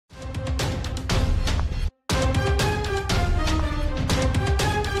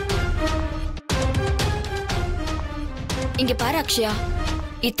இங்க பாரு அக்ஷயா,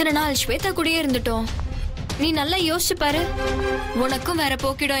 இத்தனை நாள் ஸ்வேதா கூடயே இருந்துட்டோம். நீ நல்லா யோசிச்சு பாரு. உனக்கும் வேற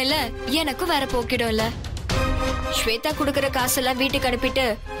போக்கிடும் இல்ல, எனக்கும் வேற போக்கிடும் இல்ல. ஸ்வேதா குடுக்கற காசெல்லாம் வீட்டுக்கு அனுப்பிட்டு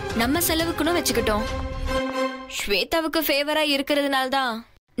நம்ம செலவுக்குன்னு வச்சுக்கிட்டோம். ஸ்வேதாவுக்கு ஃபேவரா இருக்கிறதுனால தான்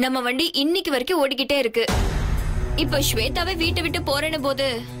நம்ம வண்டி இன்னைக்கு வரைக்கும் ஓடிக்கிட்டே இருக்கு. இப்ப ஸ்வேதாவை வீட்டை விட்டு போறேன்னு போது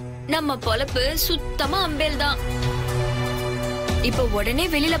நம்ம பொழப்பு சுத்தமா அம்பேல் தான். இப்ப உடனே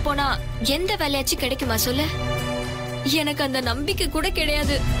வெளியில போனா எந்த வேலையாச்சும் கிடைக்குமா சொல்லு? எனக்கு அந்த நம்பிக்கை கூட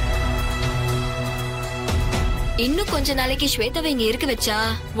கிடையாது. இன்னும் கொஞ்ச நாளைக்கு ஸ்வேதாவை இங்க இருக்க வச்சா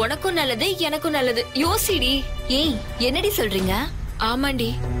உனக்கும் நல்லது, எனக்கும் நல்லது. யோசிடி. ஏய், என்னடி சொல்றீங்க? ஆமாண்டி,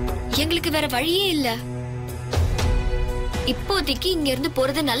 எங்களுக்கு வேற வழியே இல்ல. இப்போதைக்கு இங்க இருந்து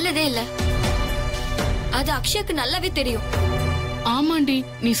போறது நல்லதே இல்ல. அது அக்ஷயாக்கு நல்லாவே தெரியும். ஆமாண்டி,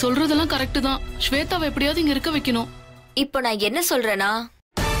 நீ சொல்றதெல்லாம் கரெக்ட் தான். ஸ்வேதாவை எப்படியாவது இங்க இருக்க வைக்கணும். இப்போ நான் என்ன சொல்றேனா,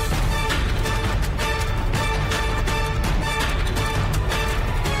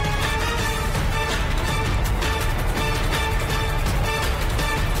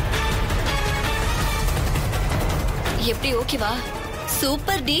 எப்படி ஓகேவா?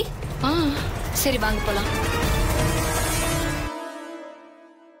 Super D. சரி வாங்க போலாம்.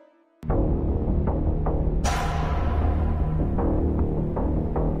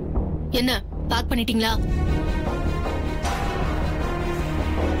 என்ன பேக் பண்ணிட்டீங்களா?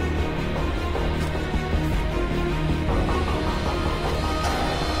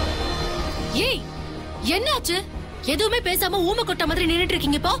 ஏய், என்னாச்சு? எதுவுமே பேசாம ஊமை கொட்ட மாதிரி நின்னுட்டு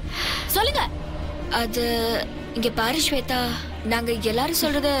இருக்கீங்க. இப்போ சொல்லுங்க. அது இங்க பாரு ஸ்வேதா, நாங்க எல்லாரும்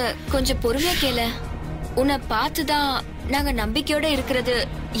சொல்றத கொஞ்சம் பொறுமையா கேள. உன்னை பார்த்துதான் நாங்க நம்பிக்கையோட இருக்கிறது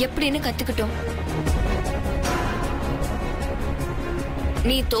எப்படின்னு கத்துக்கிட்டோம்.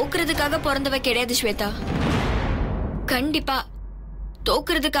 நீ தோக்குறதுக்காக பிறந்தவ கிடையாது ஸ்வேதா. கண்டிப்பா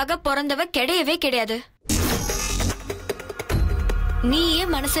தோக்குறதுக்காக பிறந்தவ கிடையவே கிடையாது. நீயே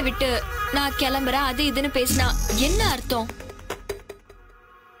மனசை விட்டு நான் கிளம்புறேன் அது இதுன்னு பேசினா என்ன அர்த்தம்?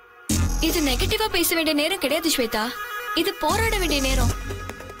 இது நெகட்டிவா பேச வேண்டிய நேரம் கிடையாது ஸ்வேதா. இது போராட வேண்டிய நேரம்.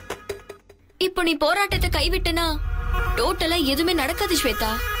 இப்போ நீ போராட்டத்தை கைவிட்டனா டோட்டலா எதுவுமே நடக்காது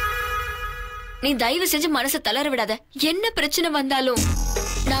ஸ்வேதா. நீ தயவு செஞ்சு மனசை தளர விடாத. என்ன பிரச்சனை வந்தாலும்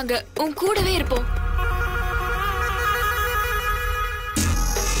நாங்க உன் கூடவே இருப்போம்.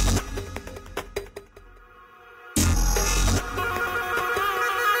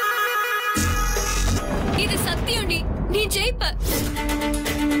 இது சத்தியம். நீ ஜெயிப்ப.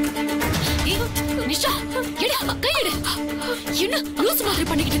 நிஷா, கையெடு. என்ன லூசு மாதிரி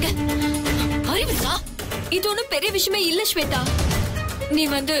பண்ணிக்கிட்டு இருக்க? அறிவிசா, இது ஒண்ணும் பெரிய விஷயமே இல்ல ஸ்வேதா. நீ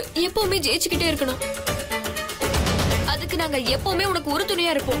எப்பவுமே ஜெயிச்சுக்கிட்டே இருக்கணும். அதுக்கு நாங்க எப்பவுமே உனக்கு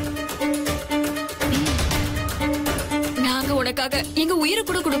உறுதுணையா இருப்போம். நாங்க உனக்காக எங்க உயிரை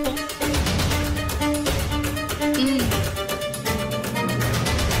கூட கொடுப்போம்.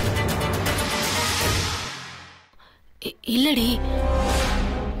 இல்லடி,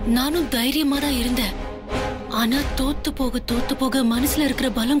 நானும் தைரியமா தான் இருந்தேன். ஆனா தோத்து போக மனசுல இருக்கிற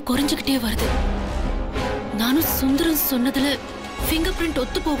பலம் குறைஞ்சுக்கிட்டே வருது. நானும் சுந்தரம் சொன்னதுல ஃபிங்கர் பிரிண்ட்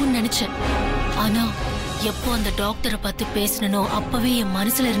ஒத்து போகும்னு நினைச்சேன். ஆனா எப்போ அந்த டாக்டரை பத்தி பேசணும் அப்பவே என்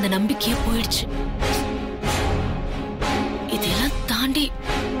மனசுல இருந்த நம்பிக்கையே போயிடுச்சு. இதெல்லாம் தாண்டி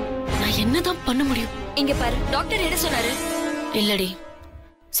நான் என்னதான் பண்ண முடியும்? இங்க பாரு, டாக்டர் என்ன சொன்னாரு? இல்லடி,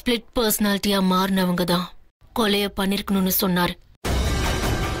 ஸ்பிளிட் பர்சனாலிட்டியா மாறினவங்க தான் கொலைய பண்ணிருக்கணும்னு சொன்னாரு.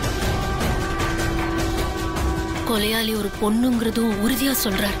 கொலையாளி ஒரு பொண்ணுங்கிறதும் உறுதியா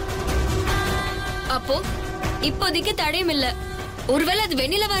சொல்றாரு. அப்போ இப்போதைக்கு தடையும் இல்ல. ஒருவேளை அது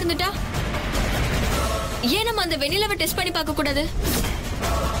வெண்ணிலவா இருந்துட்டா ஏன் நம்ம அந்த வெண்ணிலவை டெஸ்ட் பண்ணி பார்க்க கூடாது?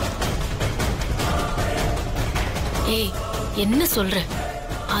 ஏய், என்ன சொல்ற?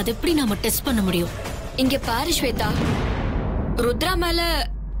 அது எப்படி நாம டெஸ்ட் பண்ண முடியும்? இங்க பாரு ஸ்வேதா, ருத்ரா மேல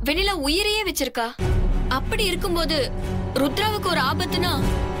வெண்ணிலா உயிரையே வச்சிருக்கா. அப்படி இருக்கும்போது ருத்ராவுக்கு ஒரு ஆபத்துனா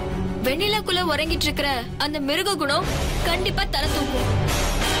வெண்ணிலாக்குள்ள உறங்கிட்டு இருக்கிற அந்த மிருக குணம் கண்டிப்பா தலை தூக்கும்.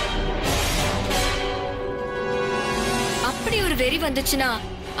 அப்படி ஒரு வெறி வந்துச்சுன்னா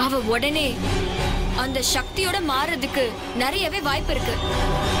அவ உடனே அந்த சக்தியோட மாறதுக்கு நிறையவே வாய்ப்பு இருக்கு.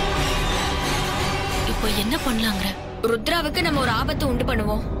 இப்போ என்ன பண்ணலாங்கற? ருத்ராவுக்கு நம்ம ஒரு ஆபத்தை உண்டு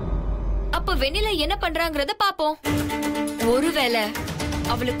பண்ணுவோம். அப்ப வெண்ணிலா என்ன பண்றாங்கறத பாப்போம். ஒருவேளை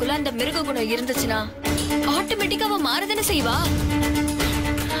அவளுக்குள்ள அந்த மிருக குணம் இருந்துச்சுன்னா ஆட்டோமேட்டிக்கா அவ மாறதானே செய்வா.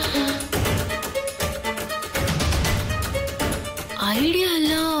 ஐடியா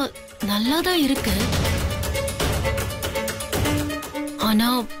எல்லாம் நல்லாதான் இருக்கு. ஆனா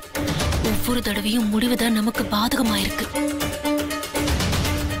ஒவ்வொரு தடவையும் முடிவுதான் நமக்கு பாதகமாயிருக்கு.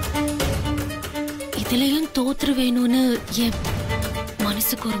 இதுலயும் தோற்று வேணும்னு என்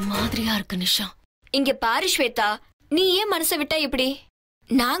மனசுக்கு ஒரு மாதிரியா இருக்கு நிஷா. இங்க பாரு ஸ்வேதா, நீ ஏன் மனசை விட்டா எப்படி?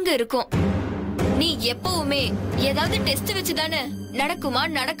 நாங்க இருக்கோம். நீ எப்பவுமே ஏதாவது டெஸ்ட் வச்சுதானே நடக்குமா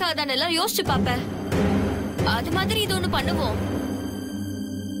நடக்காதான்னு எல்லாம் யோசிச்சு பாப்ப. அது மாதிரி இது ஒண்ணு பண்ணுவோம்.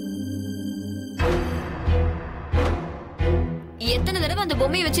 எத்தனை தடவை அந்த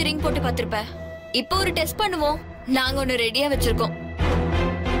பொம்மையை வச்சு ரிங் போட்டு பாத்திருப்ப. இப்போ ஒரு டெஸ்ட் பண்ணுவோம். நாங்க ஒண்ணு ரெடியா வச்சிருக்கோம்.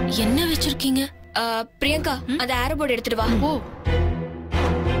 என்ன வச்சிருக்கீங்க? பிரியங்கா, அந்த ஏரோ போர்டு எடுத்துட்டு வா. ஓ,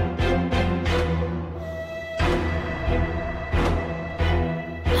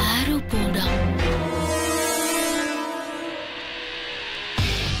 ஏரோ போர்டா?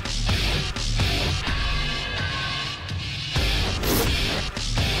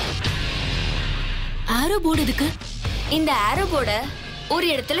 ஏரோ போர்டு எதுக்கு? இந்த ஏரோ போர்டை ஒரு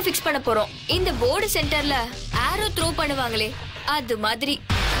இடத்துல பிக்ஸ் பண்ண போறோம். இந்த போர்டு சென்டர்ல ஏரோ த்ரோ பண்ணுவாங்களே, அது மாதிரி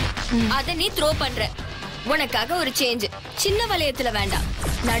அத நீ த்ரோ பண்ற. உனக்காக ஒரு சேஞ்ச். சின்ன வளையத்துல வேண்டாம்,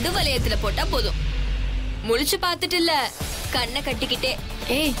 நடு வளையத்துல போட்டா போதும். முழிச்சு பாத்துட்டு இல்ல, கண்ணை கட்டிக்கிட்டே.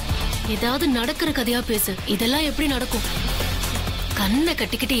 ஏய், ஏதாவது நடக்கிற கதையா பேசு. இதெல்லாம் எப்படி நடக்கும்? கண்ணை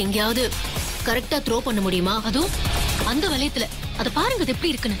கட்டிக்கிட்டு எங்கேயாவது கரெக்டா த்ரோ பண்ண முடியுமா? அதுவும் அந்த வளையத்துல. அத பாருங்க, அது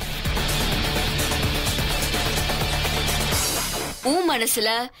எப்படி இருக்குன்னு. உன் மனசுல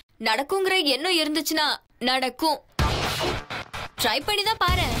நடக்குங்கிற எண்ணம் இருந்துச்சுன்னா நடக்கும். ட்ரை பண்ணி தான்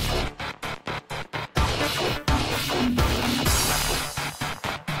பாரு.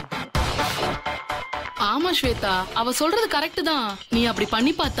 ஆமா ஸ்வேதா, அவ சொல்றது கரெக்ட் தான். நீ அப்படி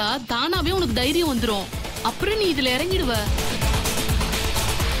பண்ணி பார்த்தா தானாவே உனக்கு தைரியம் வந்துரும். அப்புறம் நீ இதுல இறங்கிடுவ.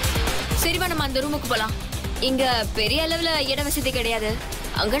 சரிவா, நம்ம அந்த ரூமுக்கு போலாம். இங்க பெரிய அளவுல இட வசதி கிடையாது.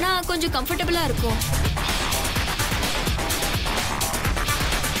 அங்கனா கொஞ்சம் கம்ஃபர்டபுளா இருக்கும்.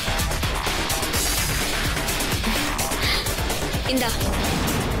 இந்தா.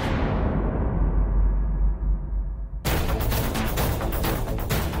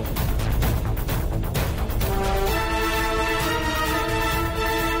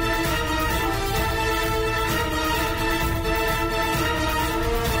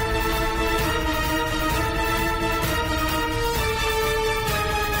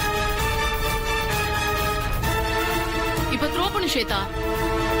 இப்ப த்ரோ பண்ணு ஸ்வேதா.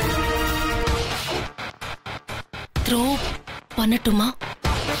 த்ரோ பண்ணட்டுமா?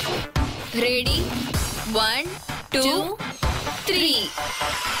 Ready? 1 2 3.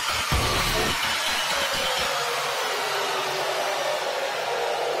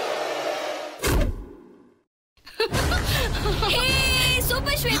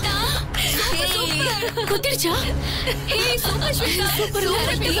 Super Shweta. குத்திருச்சா? Super Shweta. Super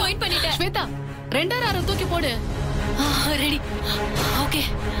point பண்ணிட்ட. ஸ்வேதா, 2 ஆரம் தூக்கி போடு. ரெடி. ஓகே.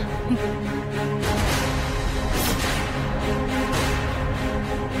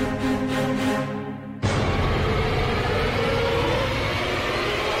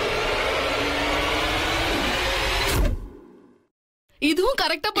 இதுவும்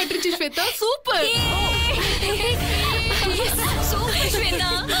கரெக்டா பட்டுருச்சு ஸ்வேதா. சூப்பர். சூப்பர் ஸ்வேதா.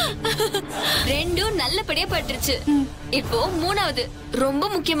 ரெண்டும் நல்லபடியா பட்டுருச்சு. இப்போ மூணாவது ரொம்ப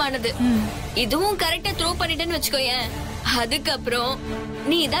முக்கியமானது. இதுவும் கரெக்டா த்ரோ பண்ணிட்டேன்னு வச்சுக்கோயேன். அதுக்கப்புறம்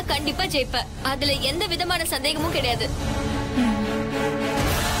நீ தான் கண்டிப்பா ஜெயிப்ப. அதுல எந்த விதமான சந்தேகமும் கிடையாது.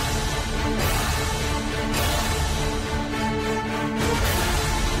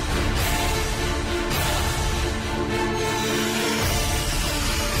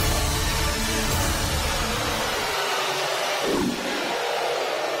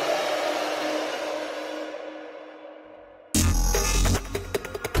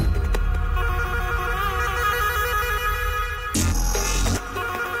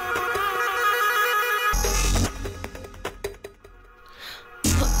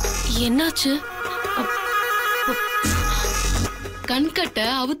 என்னாச்சு? கண்கட்ட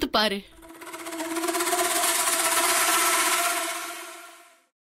அவுத்து பாரு.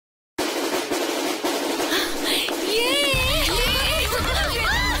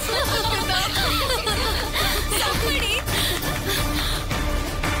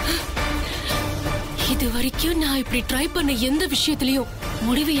 இது வரைக்கும் நான் இப்படி ட்ரை பண்ண எந்த விஷயத்திலயும்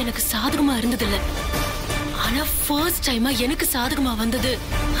முடிவு எனக்கு சாதகமா இருந்ததில்ல. ஆனா ஃபர்ஸ்ட் டைமா எனக்கு சாதகமா வந்தது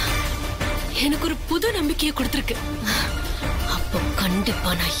எனக்கு ஒரு புது நம்பிக்கையை கொடுத்திருக்கு. அப்போ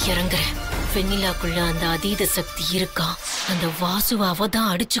கண்டிப்பா நான் இறங்குறேன். வெண்ணிலாக்குள்ள அந்த அதீத சக்தி இருக்கா? அந்த வாசுவை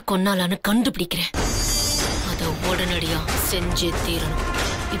அவதான் அடிச்சு கொன்னாலான்னு கண்டுபிடிக்கிறேன். அத உடனடியா செஞ்சே தீரணும்.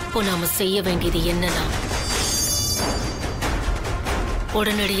 இப்போ நாம செய்ய வேண்டியது என்னன்னா,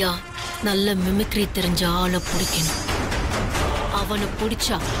 உடனடியா நல்ல மிமிக்ரி தெரிஞ்ச ஆளை பிடிக்கணும். அவனை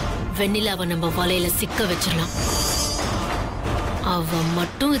பிடிச்சா வெண்ணிலாவை நம்ம வலையில சிக்க வச்சிடலாம். அவ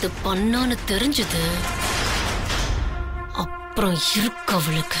மட்டும் இது பண்ணான்னு தெரிஞ்சது அப்புறம் இருக்கு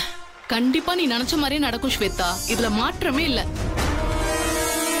அவளுக்கு. கண்டிப்பா நீ நினைச்ச மாதிரியே நடக்கும் ஸ்வேதா. இதுல மாற்றமே இல்ல.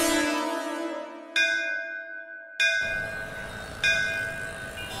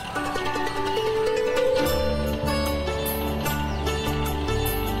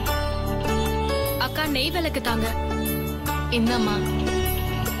 அக்கா நெய் விளக்கு தாங்க. இந்தம்மா.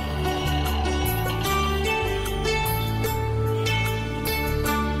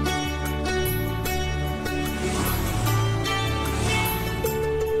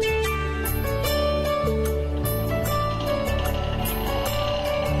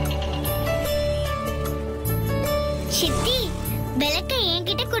 சித்தி விளக்க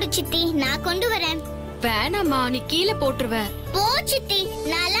என்கிட்ட கொடு சித்தி, நான் கொண்டு வரேன். வேணாமா, நீ கீழே போட்டுருவ. போ சித்தி,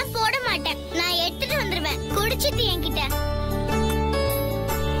 நான் போட மாட்டேன், நான் எடுத்துட்டு வந்துருவேன். கொடு சித்தி என்கிட்ட.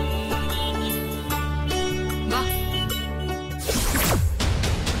 வா.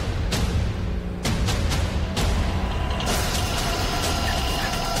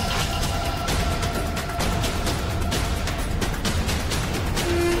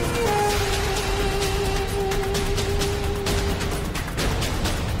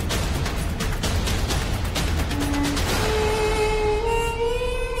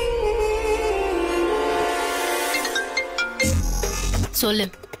 சொல்லு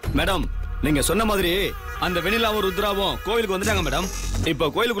மேடம். நீங்க சொன்ன மாதிரி அந்த வெண்ணிலாவும் ருத்ராவும் கோயிலுக்கு வந்துட்டாங்க மேடம். இப்ப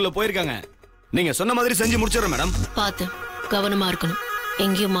கோயிலுக்குள்ள போயிருக்காங்க. நீங்க சொன்ன மாதிரி செஞ்சு முடிச்சிடுறோம் மேடம். பாத்து கவனமா இருக்கணும்,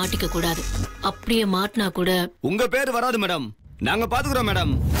 எங்கேயும் மாட்டிக்க கூடாது. அப்படியே மாட்டினா கூட உங்க பேர் வராது மேடம், நாங்க பாத்துக்கிறோம்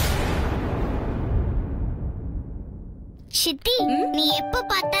மேடம். சித்தி, நீ எப்ப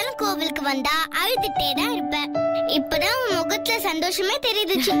பார்த்தாலும் கோவிலுக்கு வந்தா அழுதுட்டே தான் இருப்ப. இப்பதான் உன் முகத்துல சந்தோஷமே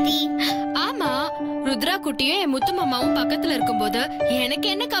தெரியுது சித்தி. ஆமா, ருத்ரா குட்டியும் என் முத்து மாமாவும் பக்கத்துல இருக்கும்போது எனக்கு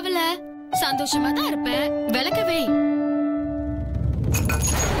என்ன கவலை? சந்தோஷமா தான் இருப்பேன். விளக்கவே.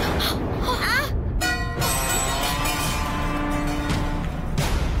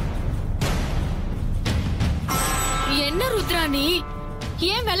 என்ன ருத்ரா நீ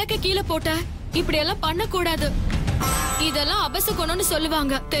ஏன் விளக்க கீழே போட்ட? இப்படி எல்லாம் பண்ண கூடாது. இதெல்லாம் அபசகுணம்னு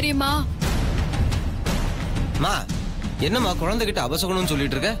சொல்லுவாங்க, தெரியுமா? மா, என்னம்மா குழந்தைகிட்ட அபசகுணம்னு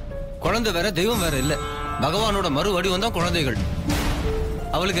சொல்லிட்டு இருக்க? குழந்தை வேற தெய்வம் வேற இல்ல. பகவானோட மறு வடிவம் தான் குழந்தைகள்.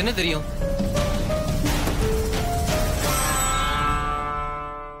 அவளுக்கு என்ன தெரியும்?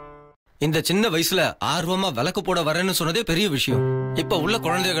 இந்த சின்ன வயசுல ஆர்வமா விளக்கு போட வரேன்னு சொன்னதே பெரிய விஷயம். இப்ப உள்ள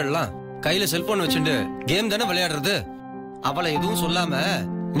குழந்தைகள்லாம் கையில செல்போன் வச்சுட்டு கேம் தானே விளையாடுறது. அவளை எதுவும் சொல்லாம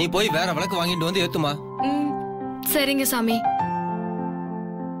நீ போய் வேற விளக்கு வாங்கிட்டு வந்து ஏத்துமா. சரிங்க சாமி.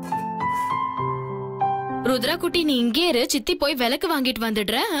 ருத்ரா குட்டி நீ இங்கே இரு, சித்தி போய் விளக்கு வாங்கிட்டு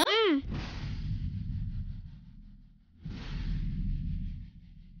வந்துடுற.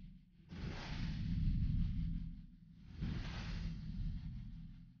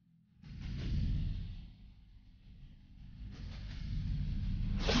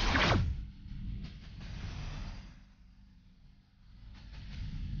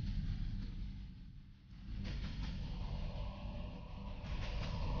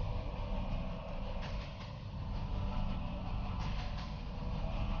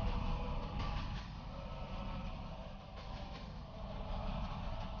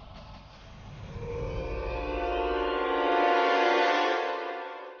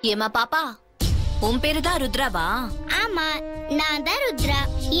 ஏமா பாப்பா, உன் பேரு தான் ருத்ராவா? ஆமா, நான் தான் ருத்ரா.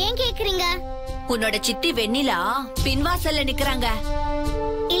 ஏன் கேக்குறீங்க? உன்னோட சித்தி வெண்ணிலா பின்வாசல்ல நிக்கறாங்க.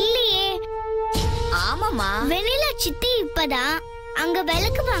 இல்லையே. ஆமாமா, வெண்ணிலா சித்தி இப்பதான் அங்க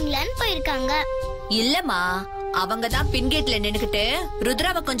விளக்கு வாங்கலான்னு போயிருக்காங்க. இல்லம்மா, அவங்க தான் பின்கேட்ல நின்னுக்கிட்டு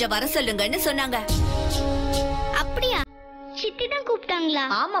ருத்ராவை கொஞ்சம் வர சொல்லுங்கன்னு சொன்னாங்க. அப்படியா? சித்தி தான் கூப்பிட்டாங்களா?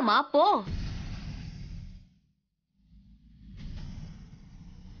 ஆமாமா, போ.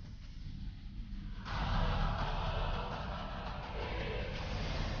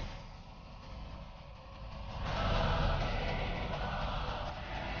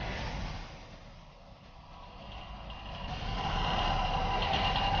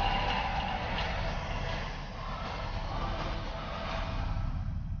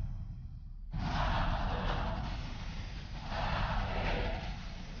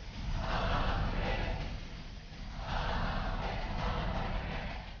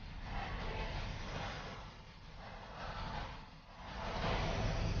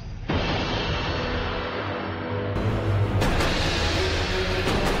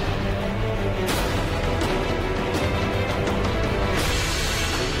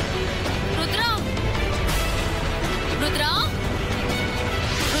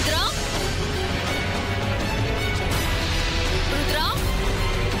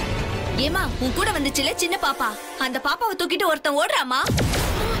 ஏமா, உன் கூட வந்துச்சுல சின்ன பாப்பா, அந்த பாப்பாவை தூக்கிட்டு ஒருத்தன் ஓடுறாமா.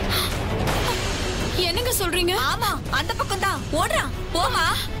 என்னங்க சொல்றீங்க? ஆமா, அந்த பக்கம் தான். ஓடுறா, போமா,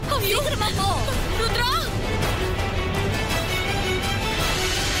 சீக்கிரமா போ. ருத்ரா,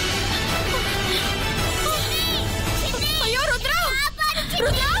 ஐயோ ருத்ரா,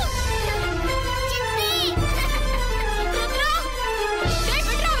 ருத்ரா, ருத்ரா, டேய்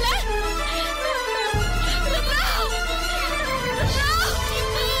விட்றாவல. ருத்ரா, ருத்ரா,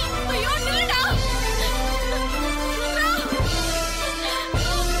 ஐயோ நில்லுடா.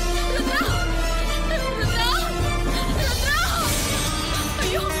 ருத்ரா, ருத்ரா, ருத்ரா,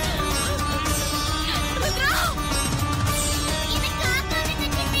 ஐயோ ருத்ரா, எனக்கு காப்பாத்து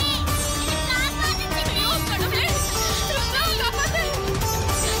சித்தி. எனக்கு காப்பாத்து சித்தி. ஐயோ கடவுளே, ருத்ரா காப்பாத்து.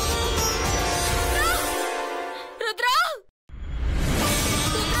 ருத்ரா, ருத்ரா,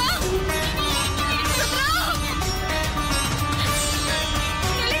 ருத்ரா, ருத்ரா,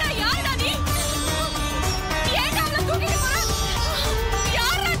 நில்லுடா. யாருடா நீ? ஏன்டா அவளை தூக்கிட்டு போற?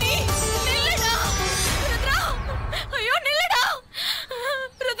 யாருடா நீ? நில்லுடா. ருத்ரா, ஐயோ நில்லுடா.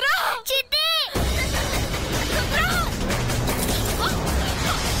 ருத்ரா, சித்தி ருத்ரா,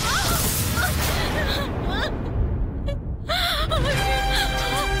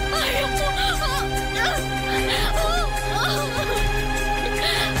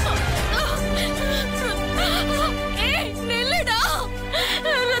 ஏய் நில்லுடா.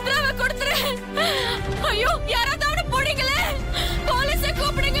 ருத்ராவை கொடுத்துரு. ஐயோ யாராவது அவனை பிடிங்களே. போலீஸை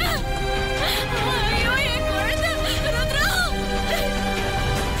கூப்பிடுங்க. ஐயோ என் குழந்தை ருத்ரா.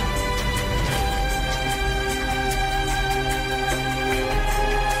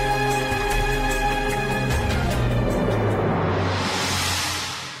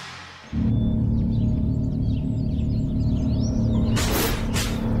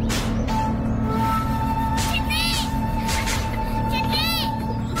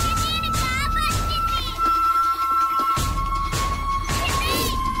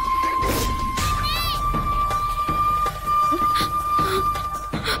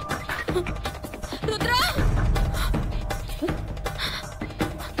 ருத்ரா,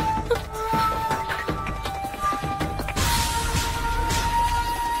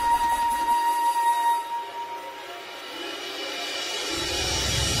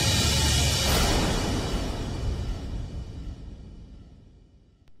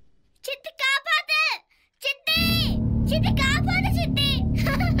 சித்தி காப்பாத்து. சித்தி சித்தி காப்பாத்து சித்தி.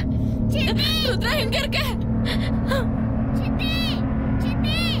 சித்தி ருத்ரா எங்க இருக்க?